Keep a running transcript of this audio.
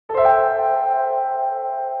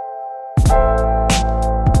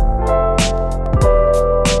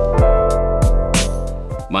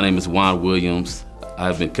My name is Juan Williams.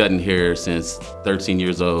 I've been cutting hair since 13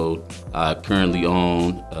 years old. I currently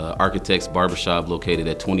own Architect's Barbershop located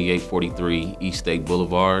at 2843 East State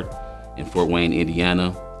Boulevard in Fort Wayne, Indiana.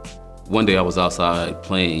 One day I was outside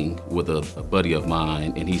playing with a buddy of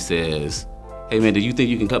mine, and he says, "Hey man, do you think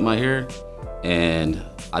you can cut my hair?" And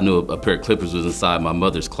I knew a pair of clippers was inside my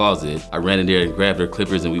mother's closet. I ran in there and grabbed her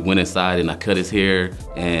clippers, and we went inside and I cut his hair,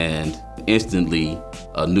 and instantly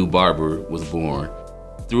a new barber was born.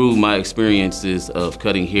 Through my experiences of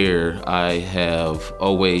cutting hair, I have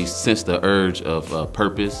always sensed the urge of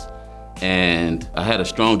purpose, and I had a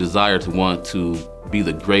strong desire to want to be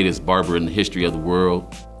the greatest barber in the history of the world.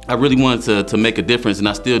 I really wanted to make a difference, and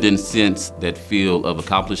I still didn't sense that feel of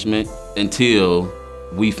accomplishment until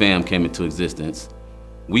WeFam came into existence.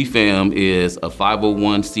 WeFam is a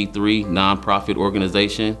 501c3 nonprofit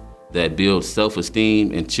organization that builds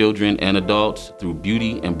self-esteem in children and adults through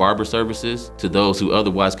beauty and barber services to those who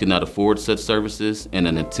otherwise could not afford such services, in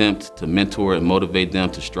an attempt to mentor and motivate them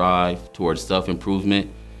to strive towards self-improvement,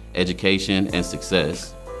 education, and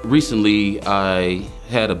success. Recently, I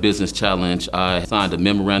had a business challenge. I signed a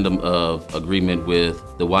memorandum of agreement with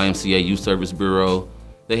the YMCA Youth Service Bureau.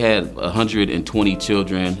 They had 120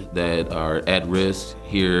 children that are at risk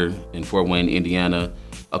here in Fort Wayne, Indiana.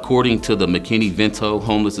 According to the McKinney-Vento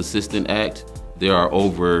Homeless Assistance Act, there are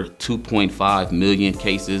over 2.5 million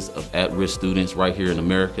cases of at-risk students right here in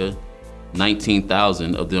America.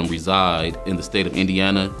 19,000 of them reside in the state of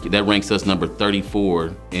Indiana. That ranks us number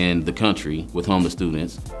 34 in the country with homeless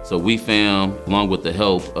students. So WeFam, along with the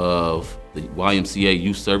help of the YMCA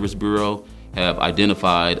Youth Service Bureau, have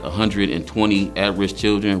identified 120 at-risk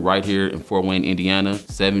children right here in Fort Wayne, Indiana,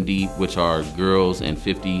 70 which are girls and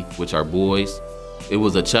 50 which are boys. It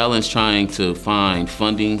was a challenge trying to find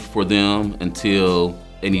funding for them until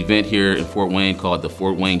an event here in Fort Wayne called the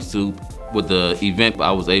Fort Wayne Soup. With the event,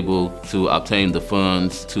 I was able to obtain the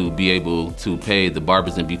funds to be able to pay the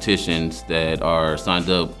barbers and beauticians that are signed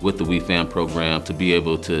up with the WeFam program to be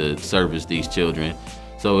able to service these children.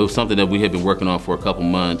 So it was something that we had been working on for a couple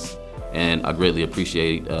months, and I greatly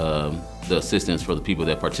appreciate the assistance for the people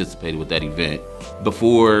that participated with that event.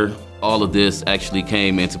 Before all of this actually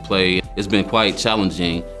came into play, it's been quite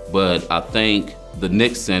challenging, but I thank the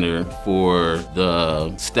Nick Center for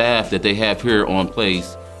the staff that they have here on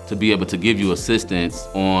place to be able to give you assistance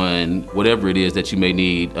on whatever it is that you may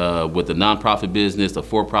need with a nonprofit business, a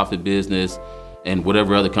for-profit business, and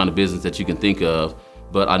whatever other kind of business that you can think of.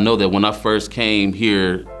 But I know that when I first came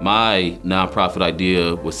here, my nonprofit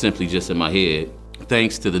idea was simply just in my head.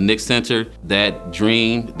 Thanks to the Nick Center, that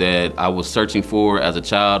dream that I was searching for as a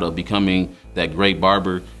child of becoming that great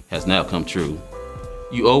barber has now come true.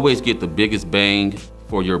 You always get the biggest bang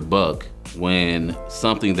for your buck when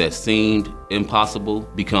something that seemed impossible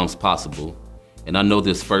becomes possible. And I know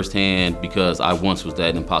this firsthand because I once was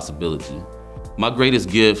that impossibility. My greatest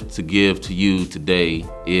gift to give to you today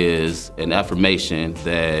is an affirmation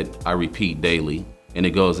that I repeat daily, and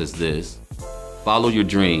it goes as this: follow your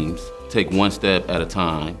dreams, take one step at a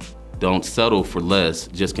time. Don't settle for less,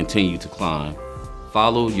 just continue to climb.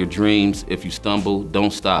 Follow your dreams. If you stumble,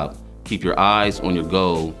 don't stop. Keep your eyes on your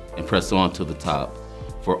goal and press on to the top.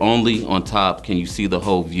 For only on top can you see the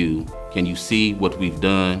whole view. Can you see what we've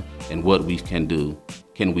done and what we can do?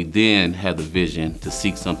 Can we then have the vision to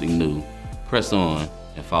seek something new? Press on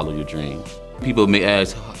and follow your dreams. People may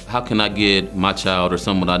ask, how can I get my child or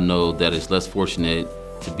someone I know that is less fortunate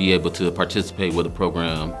to be able to participate with a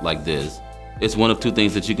program like this? It's one of two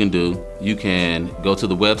things that you can do. You can go to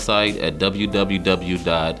the website at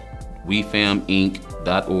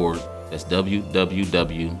www.wefaminc.org. That's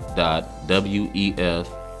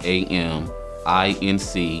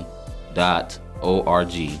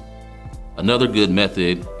www.wefaminc.org. Another good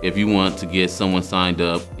method, if you want to get someone signed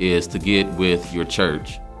up, is to get with your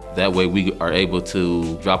church. That way we are able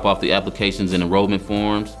to drop off the applications and enrollment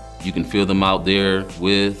forms. You can fill them out there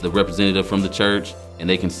with the representative from the church, and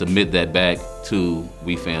they can submit that back to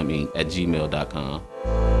wefaminc@gmail.com.